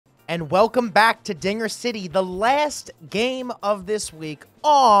And welcome back to Dinger City, the last game of this week.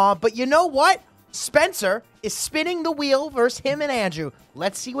 Aw, but you know what? Spencer is spinning the wheel versus him and Andrew.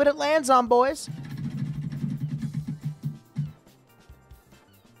 Let's see what it lands on, boys.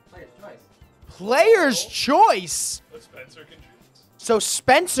 Player's choice. But Spencer can choose. So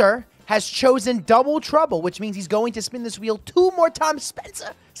Spencer has chosen double trouble, which means he's going to spin this wheel 2 more times.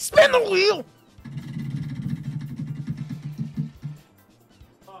 Spencer, spin the wheel.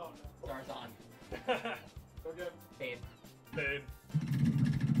 Stars on. Okay. Fade. Fade.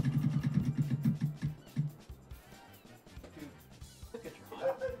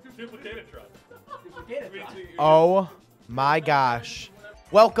 Duplicated try. Oh my gosh.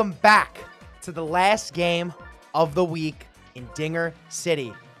 Welcome back to the last game of the week in Dinger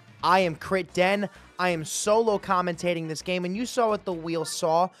City. I am Crit Den. I am solo commentating this game, and you saw what the wheel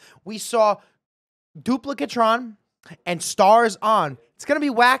saw. We saw Duplicatron and Stars on. It's going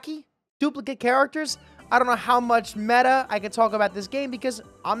to be wacky. Duplicate characters. I don't know how much meta I can talk about this game because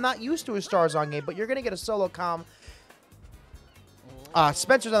I'm not used to a Stars on game, but you're going to get a solo comm.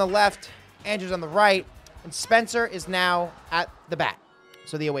 Spencer's on the left, Andrew's on the right, and Spencer is now at the bat.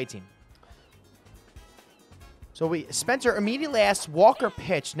 So the away team. So Spencer immediately asks Walker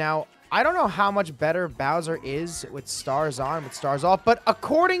pitch. Now, I don't know how much better Bowser is with Stars on, with Stars off, but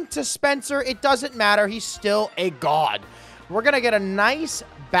according to Spencer, it doesn't matter. He's still a god. We're going to get a nice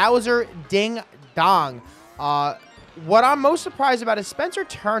Bowser ding-dong. What I'm most surprised about is Spencer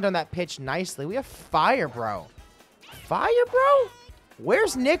turned on that pitch nicely. We have Fire Bro. Fire Bro?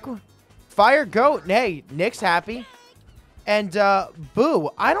 Where's Nick? Fire Goat. Hey, Nick's happy. And Boo.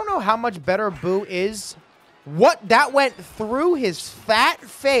 I don't know how much better Boo is. What? That went through his fat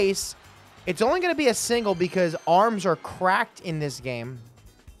face. It's only going to be a single because arms are cracked in this game.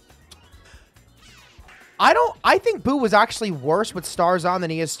 I think Boo was actually worse with Stars on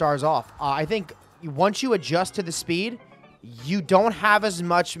than he is Stars off. I think once you adjust to the speed, you don't have as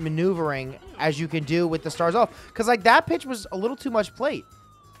much maneuvering as you can do with the Stars off. Because, like, that pitch was a little too much plate.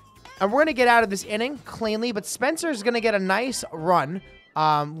 And we're going to get out of this inning cleanly, but Spencer's going to get a nice run.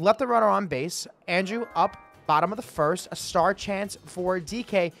 Left the runner on base. Andrew up, bottom of the first. A star chance for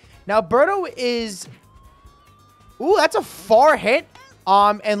DK. Now, Berto is... Ooh, that's a far hit.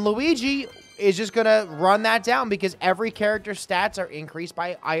 And Luigi is just going to run that down because every character's stats are increased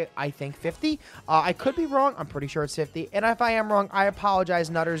by, I think, 50. I could be wrong. I'm pretty sure it's 50. And if I am wrong, I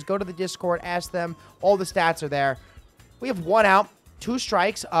apologize, Nutters. Go to the Discord. Ask them. All the stats are there. We have 1 out. 2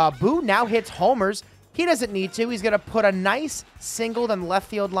 strikes. Boo now hits homers. He doesn't need to. He's going to put a nice single down the left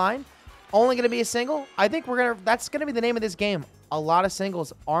field line. Only going to be a single. I think that's going to be the name of this game. A lot of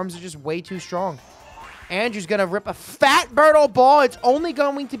singles. Arms are just way too strong. Andrew's going to rip a fat Berto ball. It's only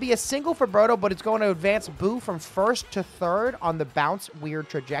going to be a single for Berto, but it's going to advance Boo from first to third on the bounce weird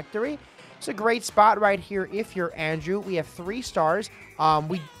trajectory. It's a great spot right here if you're Andrew. We have 3 stars.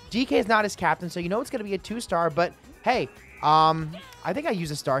 DK is not his captain, so you know it's going to be a 2-star, but hey, I think I use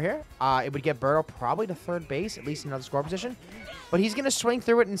a star here. It would get Berto probably to third base, at least in another score position. But he's going to swing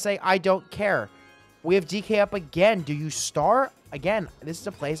through it and say, I don't care. We have DK up again. Do you star? Again, this is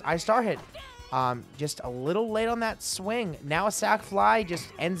a place I star hit. Just a little late on that swing. Now a sac fly just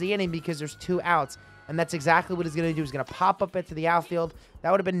ends the inning because there's 2 outs. And that's exactly what he's going to do. He's going to pop up into the outfield.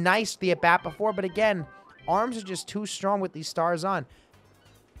 That would have been nice, the at-bat before. But again, arms are just too strong with these Stars on.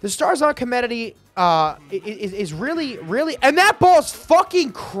 The Stars on community is really, really... And that ball's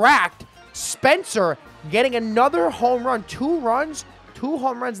fucking cracked. Spencer getting another home run. 2 runs, 2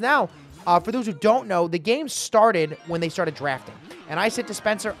 home runs now. For those who don't know, the game started when they started drafting. And I said to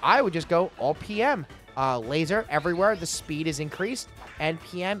Spencer, I would just go all PM. Laser everywhere. The speed is increased. And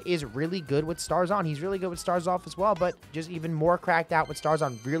PM is really good with Stars on. He's really good with Stars off as well, but just even more cracked out with Stars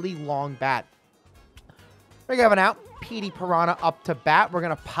on. Really long bat. We're going to have an out. Petey Piranha up to bat. We're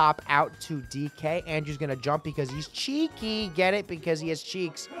going to pop out to DK. Andrew's going to jump because he's cheeky. Get it? Because he has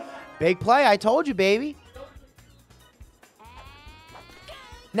cheeks. Big play. I told you, baby.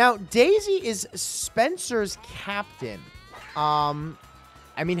 Now, Daisy is Spencer's captain.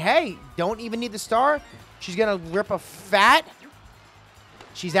 I mean, hey, don't even need the star. She's going to rip a fat.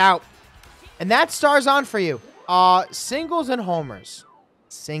 She's out. And that Star's on for you. Singles and homers.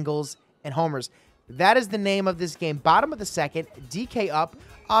 Singles and homers. That is the name of this game. Bottom of the second, DK up.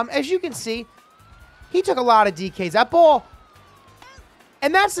 As you can see, he took a lot of DKs. That ball,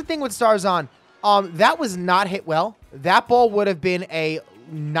 and that's the thing with Stars on. That was not hit well. That ball would have been a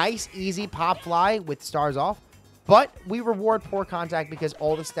nice, easy pop fly with Stars off. But we reward poor contact because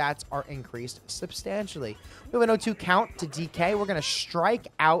all the stats are increased substantially. We have an 0-2 count to DK. We're going to strike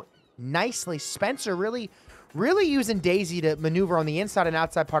out nicely. Spencer really really using Daisy to maneuver on the inside and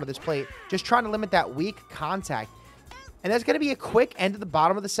outside part of this plate, just trying to limit that weak contact. And that's going to be a quick end to the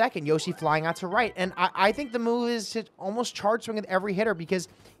bottom of the second. Yoshi flying out to right. And I think the move is to almost charge swing with every hitter because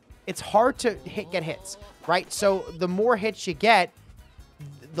it's hard to get hits, right? So the more hits you get,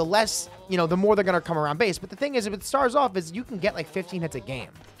 the less, the more they're going to come around base. But the thing is, if it stars off, is you can get like 15 hits a game.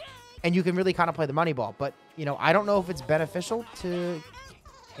 And you can really kind of play the money ball. But, I don't know if it's beneficial to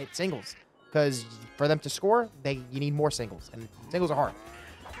hit singles. Because for them to score, you need more singles. And singles are hard.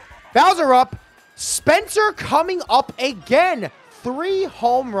 Bowser up. Spencer coming up again. 3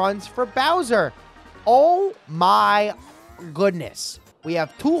 home runs for Bowser. Oh my goodness. We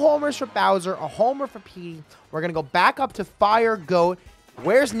have 2 homers for Bowser, a homer for Petey. We're going to go back up to Fire Goat.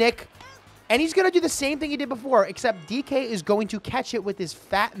 Where's Nick? And he's going to do the same thing he did before, except DK is going to catch it with his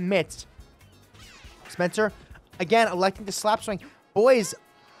fat mitts. Spencer, again, electing to slap swing. Boys,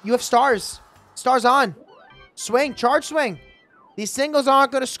 you have stars. Stars on. Swing. Charge swing. These singles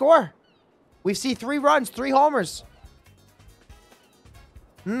aren't going to score. We see 3 runs, 3 homers.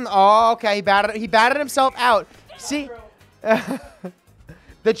 Oh, okay. He batted himself out. See?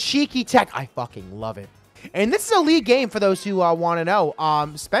 The cheeky tech. I fucking love it. And this is a league game for those who want to know.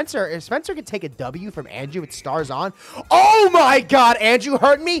 If Spencer could take a W from Andrew with stars on. Oh my God, Andrew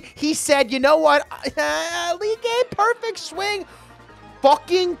hurt me. He said, you know what? League game, perfect swing.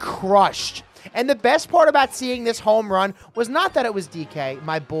 Fucking crushed. And the best part about seeing this home run was not that it was DK,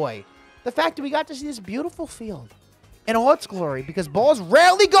 my boy. The fact that we got to see this beautiful field in all its glory, because balls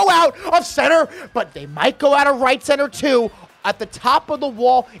rarely go out of center, but they might go out of right center too. At the top of the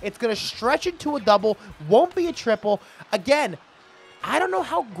wall, it's going to stretch into a double, won't be a triple. Again, I don't know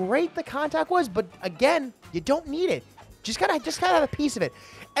how great the contact was, but again, you don't need it. Just gotta have a piece of it.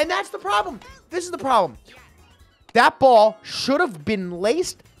 And that's the problem. This is the problem. That ball should have been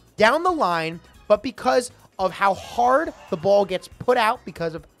laced down the line, but because of how hard the ball gets put out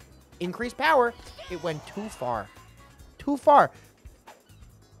because of increased power, it went too far. Too far.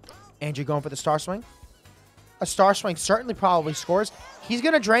 Andrew going for the star swing. A star swing certainly probably scores. He's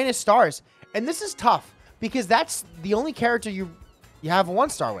going to drain his stars. And this is tough because that's the only character you have a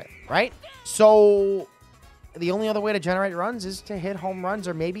 1-star with, right? So the only other way to generate runs is to hit home runs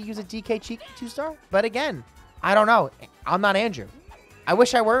or maybe use a DK cheeky 2-star. But again, I don't know. I'm not Andrew. I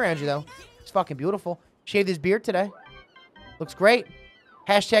wish I were Andrew, though. He's fucking beautiful. Shaved his beard today. Looks great.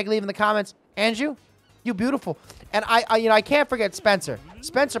 Hashtag leave in the comments. Andrew, you beautiful. And I can't forget Spencer.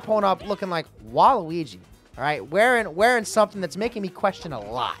 Spencer pulling up looking like Waluigi. All right, wearing something that's making me question a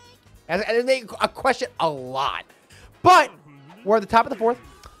lot. I question a lot. But we're at the top of the 4th.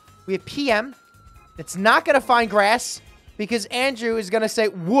 We have PM. It's not going to find grass because Andrew is going to say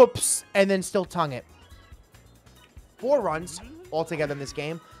whoops and then still tongue it. 4 runs altogether in this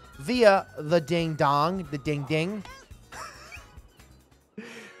game via the ding-dong, the ding-ding.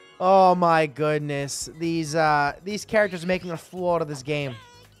 Oh, my goodness. These characters are making a fool out of this game.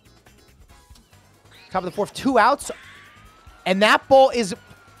 Top of the 4th, 2 outs. And that ball is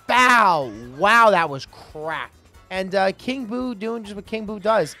foul. Wow, that was cracked. And King Boo doing just what King Boo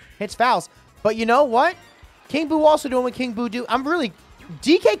does. Hits fouls. But you know what? King Boo also doing what King Boo do.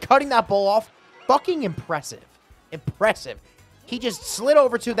 DK cutting that ball off. Fucking impressive. Impressive. He just slid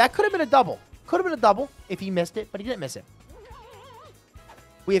over to. That could have been a double. Could have been a double if he missed it, but he didn't miss it.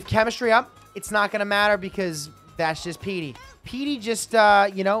 We have chemistry up. It's not going to matter because that's just Petey. Petey just,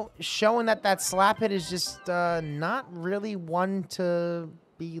 showing that slap hit is just not really one to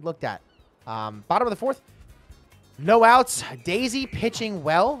be looked at. Bottom of the 4th. No outs. Daisy pitching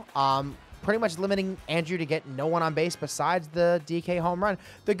well. Pretty much limiting Andrew to get no one on base besides the DK home run.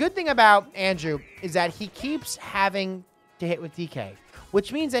 The good thing about Andrew is that he keeps having to hit with DK,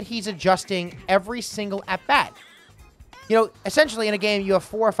 which means that he's adjusting every single at-bat. Essentially in a game, you have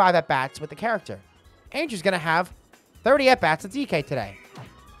 4 or 5 at-bats with the character. Andrew's going to have 30 at-bats at DK today.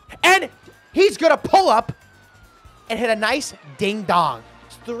 And he's going to pull up and hit a nice ding-dong.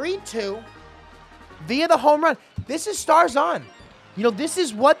 It's 3-2 via the home run. This is stars on. This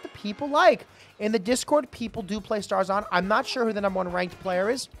is what the people like. In the Discord, people do play stars on. I'm not sure who the #1 ranked player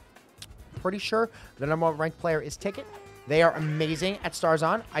is. Pretty sure the #1 ranked player is Ticket. They are amazing at stars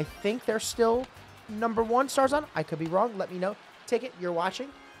on. I think they're still #1 stars on. I could be wrong. Let me know. Ticket, you're watching.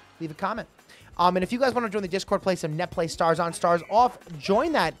 Leave a comment. And if you guys want to join the Discord, play some net play stars on, stars off,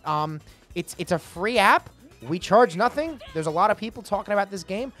 join that. It's a free app. We charge nothing. There's a lot of people talking about this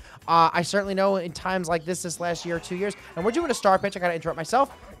game. I certainly know in times like this last year or 2 years. And we're doing a star pitch. I got to interrupt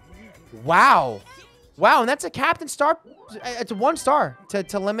myself. Wow. Wow, and that's a captain star. It's a 1 star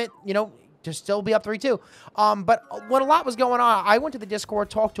to limit, to still be up 3-2. But when a lot was going on, I went to the Discord,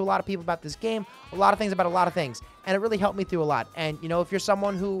 talked to a lot of people about this game, a lot of things about a lot of things, and it really helped me through a lot. And, you know, if you're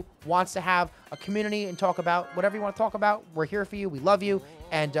someone who wants to have a community and talk about whatever you want to talk about, we're here for you. We love you,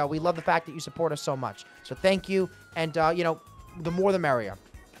 and we love the fact that you support us so much. So thank you, and, you know, the more the merrier.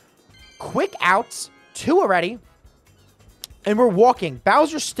 Quick outs, 2 already, and we're walking.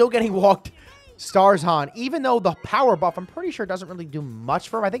 Bowser's still getting walked. Stars on, even though the power buff, I'm pretty sure, doesn't really do much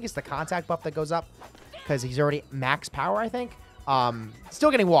for him. I think it's the contact buff that goes up because he's already max power, I think. Still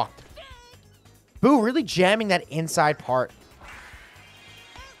getting walked. Boo really jamming that inside part.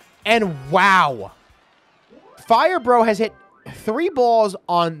 And wow. Fire Bro has hit 3 balls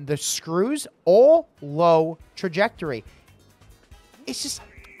on the screws, all low trajectory. It's just,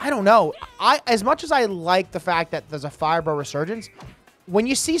 I don't know. As much as I like the fact that there's a Fire Bro resurgence, when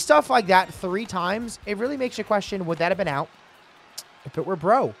you see stuff like that 3 times, it really makes you question, would that have been out if it were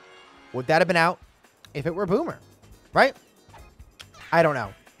Bro? Would that have been out if it were Boomer? Right? I don't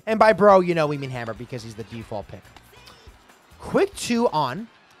know. And by Bro, you know we mean Hammer because he's the default pick. Quick 2 on.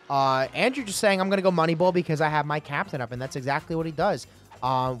 Andrew just saying, I'm going to go Moneyball because I have my captain up, and that's exactly what he does.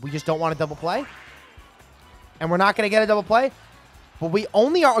 We just don't want a double play. And we're not going to get a double play. But we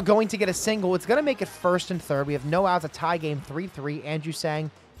only are going to get a single. It's going to make it 1st and 3rd. We have no outs, a tie game, 3-3. Andrew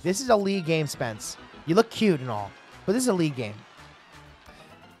saying, this is a league game, Spence. You look cute and all, but this is a league game.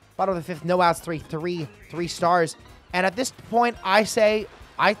 Bottom of the 5th, no outs, 3-3, 3 stars. And at this point, I say,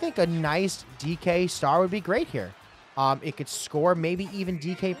 I think a nice DK star would be great here. It could score maybe even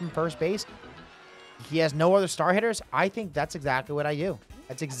DK from first base. He has no other star hitters. I think that's exactly what I do.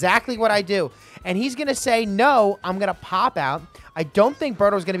 That's exactly what I do. And he's going to say, no, I'm going to pop out. I don't think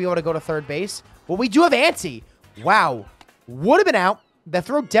Birdo's going to be able to go to 3rd base. Well, we do have Antsy. Wow. Would have been out. The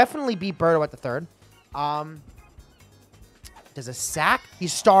throw definitely beat Birdo at the 3rd. Does a sack?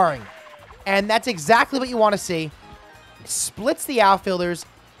 He's starring. And that's exactly what you want to see. Splits the outfielders.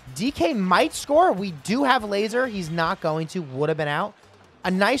 DK might score. We do have laser. He's not going to. Would have been out.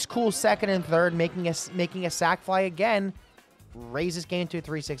 A nice, cool 2nd and 3rd, making a sack fly again. Raises game to a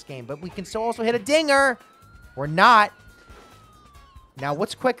 3-6 game. But we can still also hit a dinger. We're not. Now,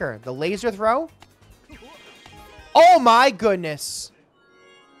 what's quicker? The laser throw? Oh, my goodness.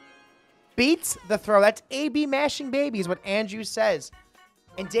 Beats the throw. That's AB mashing baby is what Andrew says.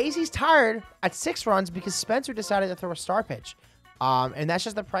 And Daisy's tired at 6 runs because Spencer decided to throw a star pitch. And that's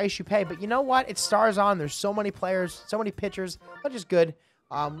just the price you pay. But you know what? It stars on. There's so many players, so many pitchers, which is good.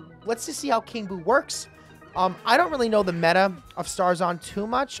 Let's just see how King Boo works. I don't really know the meta of Stars On too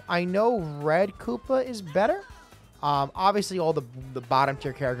much. I know Red Koopa is better. Obviously, all the bottom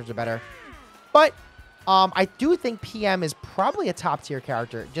tier characters are better. But I do think PM is probably a top tier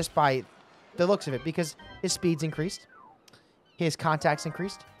character just by the looks of it because his speed's increased. His contact's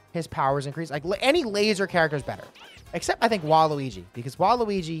increased. His power's increased. Like, any laser character is better. Except, I think, Waluigi. Because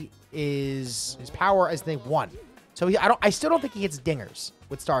Waluigi is... his power is, I think, 1. So, I still don't think he hits dingers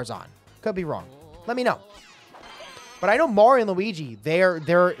with Stars On. Could be wrong. Let me know. But I know Mario and Luigi,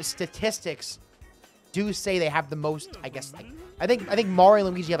 their statistics do say they have the most, I guess, like, I think Mario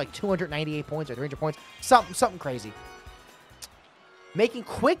and Luigi have like 298 points or 300 points. Something crazy. Making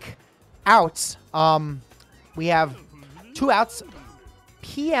quick outs. We have 2 outs.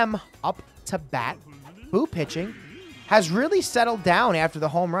 PM up to bat. Boo pitching. Has really settled down after the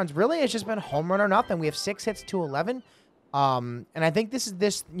home runs. Really, it's just been home run or nothing. We have 6 hits to 11. And I think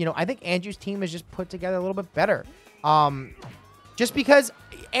I think Andrew's team is just put together a little bit better. Just because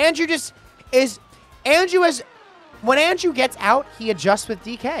Andrew when Andrew gets out, he adjusts with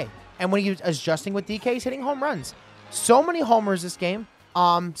DK. And when he's adjusting with DK, he's hitting home runs. So many homers this game.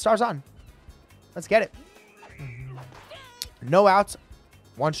 Stars on. Let's get it. No outs.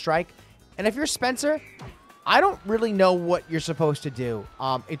 1 strike. And if you're Spencer, I don't really know what you're supposed to do.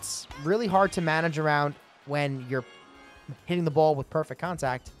 It's really hard to manage around when you're hitting the ball with perfect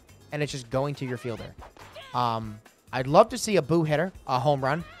contact and it's just going to your fielder. I'd love to see a Boo hitter, a home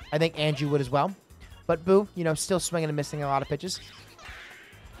run. I think Andrew would as well. But Boo, still swinging and missing a lot of pitches.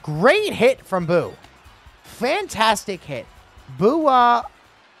 Great hit from Boo. Fantastic hit. Boo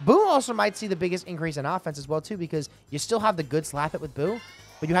also might see the biggest increase in offense as well, too, because you still have the good slap it with Boo,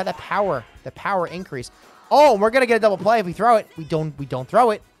 but you have the power increase. Oh, we're going to get a double play if we throw it. We don't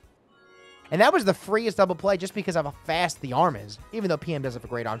throw it. And that was the freest double play just because of how fast the arm is, even though PM does have a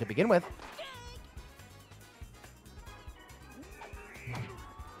great arm to begin with.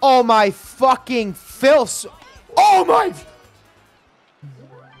 Oh, my fucking filth. Oh, my.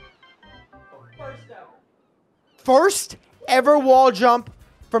 First ever wall jump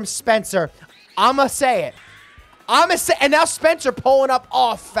from Spencer. I'ma say it. And now Spencer pulling up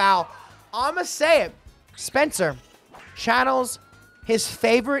off foul. I'ma say it. Spencer channels his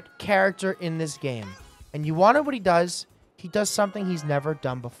favorite character in this game. And you want to know what he does? He does something he's never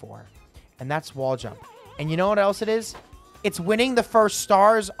done before. And that's wall jump. And you know what else it is? It's winning the first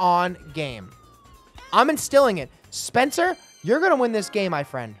stars on game. I'm instilling it. Spencer, you're going to win this game, my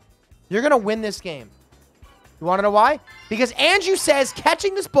friend. You're going to win this game. You want to know why? Because Andrew says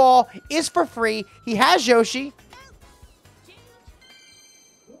catching this ball is for free. He has Yoshi.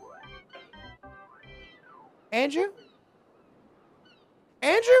 Andrew?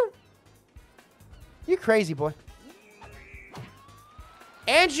 Andrew? You crazy, boy.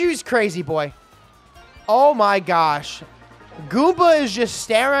 Andrew's crazy, boy. Oh, my gosh. Goomba is just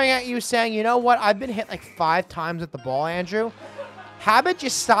staring at you saying, you know what? I've been hit like 5 times with the ball, Andrew. How about you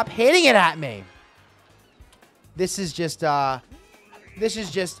stop hitting it at me? This is just, it's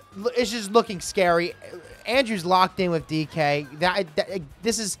just looking scary. Andrew's locked in with DK.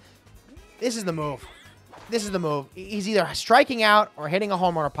 This is the move. This is the move. He's either striking out or hitting a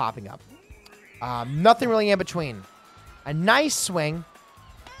home run or popping up. Nothing really in between. A nice swing.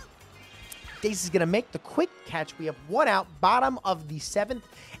 Dace is going to make the quick catch. We have 1 out, bottom of the 7th.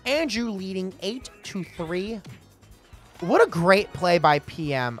 Andrew leading 8-3. What a great play by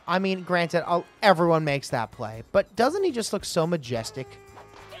PM. I mean, granted, everyone makes that play. But doesn't he just look so majestic?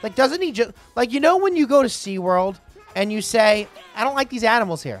 Like, doesn't he just... Like, you know when you go to SeaWorld and you say, I don't like these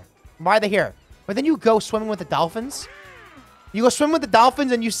animals here. Why are they here? But then you go swimming with the dolphins. You go swim with the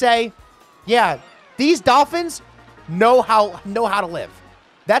dolphins and you say, yeah, these dolphins know how to live.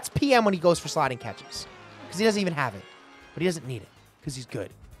 That's PM when he goes for sliding catches. Because he doesn't even have it. But he doesn't need it. Because he's good.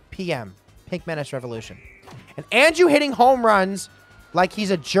 PM. Pink Menace Revolution. And Andrew hitting home runs like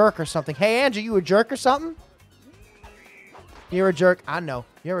he's a jerk or something. Hey, Andrew, you a jerk or something? You're a jerk. I know.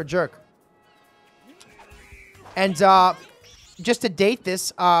 You're a jerk. And just to date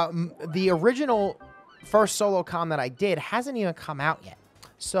this, the original first solo com that I did hasn't even come out yet.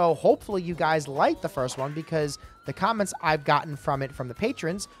 So hopefully you guys like the first one because the comments I've gotten from it from the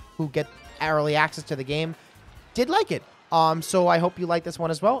patrons who get early access to the game did like it. So I hope you like this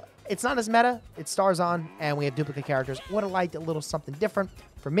one as well. It's not as meta. It stars on, and we have duplicate characters. Would have liked a little something different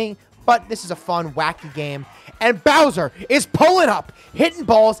for me, but this is a fun, wacky game. And Bowser is pulling up, hitting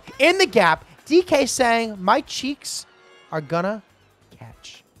balls in the gap. DK saying, my cheeks are gonna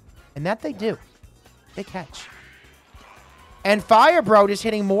catch. And that they do. They catch. And Firebro just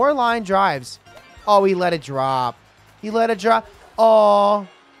hitting more line drives. Oh, he let it drop. He let it drop. Oh.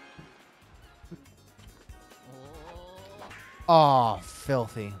 Oh,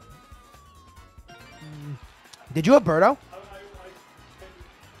 filthy. Did you have Birdo?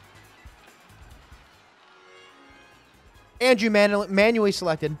 Andrew manually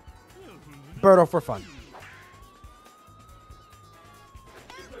selected Birdo for fun.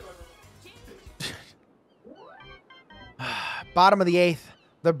 Bottom of the 8th,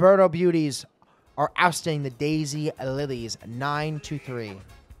 the Birdo Beauties are ousting the Daisy Lilies 9-3.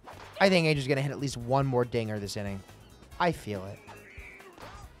 I think Andrew's going to hit at least one more dinger this inning. I feel it.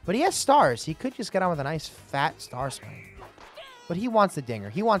 But he has stars. He could just get on with a nice fat star swing. But he wants the dinger.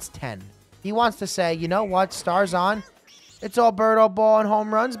 He wants 10. He wants to say, you know what? Stars on. It's all Birdo ball and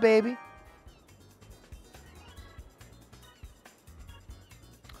home runs, baby.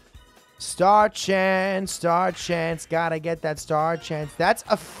 Star chance, star chance. Gotta get that star chance. That's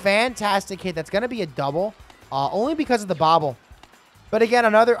a fantastic hit. That's going to be a double. Only because of the bobble. But again,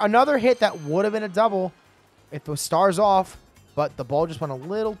 another hit that would have been a double if the stars off. But the ball just went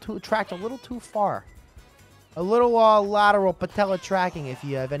tracked a little too far. A little lateral patella tracking, if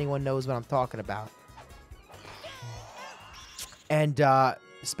anyone knows what I'm talking about. And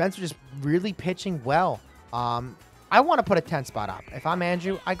Spencer just really pitching well. I want to put a 10 spot up. If I'm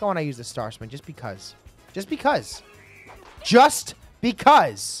Andrew, I go and I use the star swing just because. Just because. Just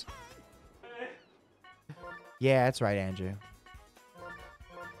because. Yeah, that's right, Andrew.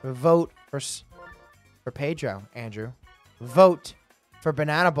 Vote for Pedro, Andrew. Vote for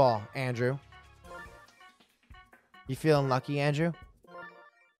Banana Ball, Andrew. You feeling lucky, Andrew?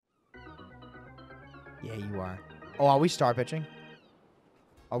 Yeah, you are. Oh, are we star pitching?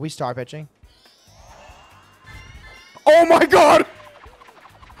 Are we star pitching? Oh my God!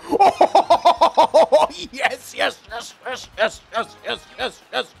 Oh, yes, yes, yes, yes, yes, yes, yes, yes,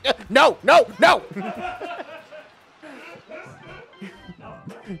 yes, yes. No, no, no!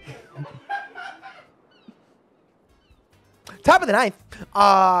 Top of the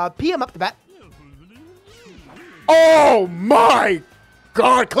 9th. PM up the bat. Oh my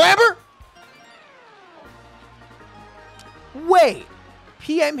God! Clamber? Wait.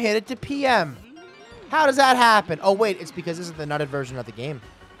 PM hit it to PM. How does that happen? Oh, wait. It's because this is the nutted version of the game.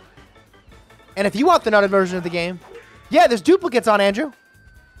 And if you want the nutted version of the game, yeah, there's duplicates on Andrew.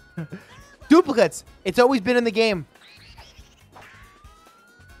 Duplicates. It's always been in the game.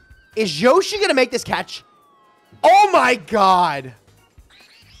 Is Yoshi going to make this catch? Oh, my God.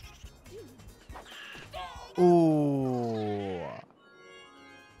 Ooh.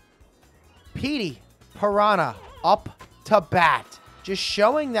 Petey Piranha up to bat. Just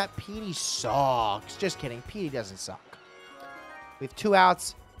showing that Petey sucks. Just kidding. Petey doesn't suck. We have 2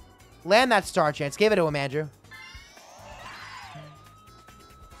 outs. Land that star chance. Give it to him, Andrew.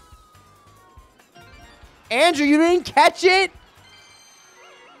 Andrew, you didn't catch it?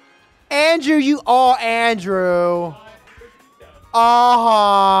 Andrew, you... Oh, Andrew.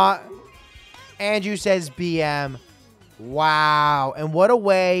 Uh-huh. Andrew says BM. Wow. And what a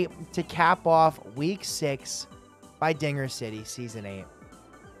way to cap off Week 6 by Dinger City, Season 8.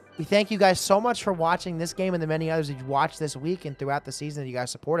 We thank you guys so much for watching this game and the many others that you watched this week and throughout the season that you guys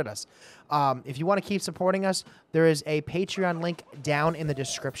supported us. If you want to keep supporting us, there is a Patreon link down in the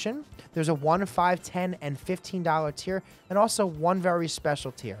description. There's a $1, $5, $10, and $15 tier, and also one very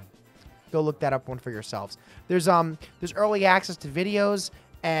special tier. Go look that up one for yourselves. There's early access to videos,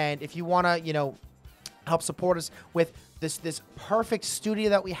 and if you want to, you know, help support us with this perfect studio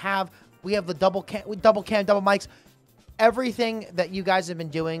that we have the double cam, double mics. Everything that you guys have been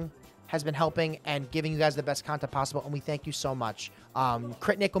doing has been helping and giving you guys the best content possible, and we thank you so much.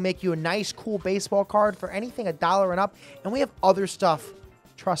 Crit Nick will make you a nice, cool baseball card for anything $1 and up, and we have other stuff.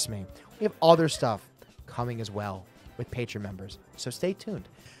 Trust me, we have other stuff coming as well with Patreon members, so stay tuned.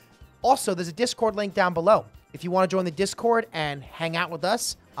 Also, there's a Discord link down below. If you want to join the Discord and hang out with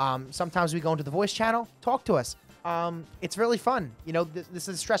us, sometimes we go into the voice channel, talk to us. It's really fun. You know, this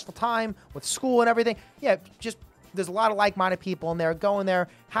is a stressful time with school and everything. Yeah, just... There's a lot of like-minded people in there. Go in there,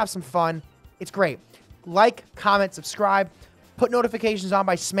 have some fun. It's great. Like, comment, subscribe. Put notifications on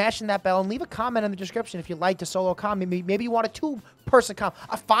by smashing that bell and leave a comment in the description if you'd like to solo comm. Maybe you want a 2-person comm,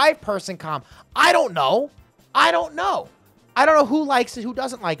 a 5-person comm. I don't know. I don't know who likes it, who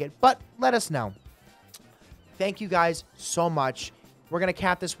doesn't like it, but let us know. Thank you guys so much. We're going to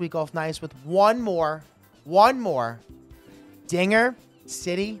cap this week off nice with one more. Dinger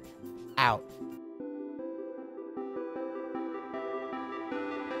City out.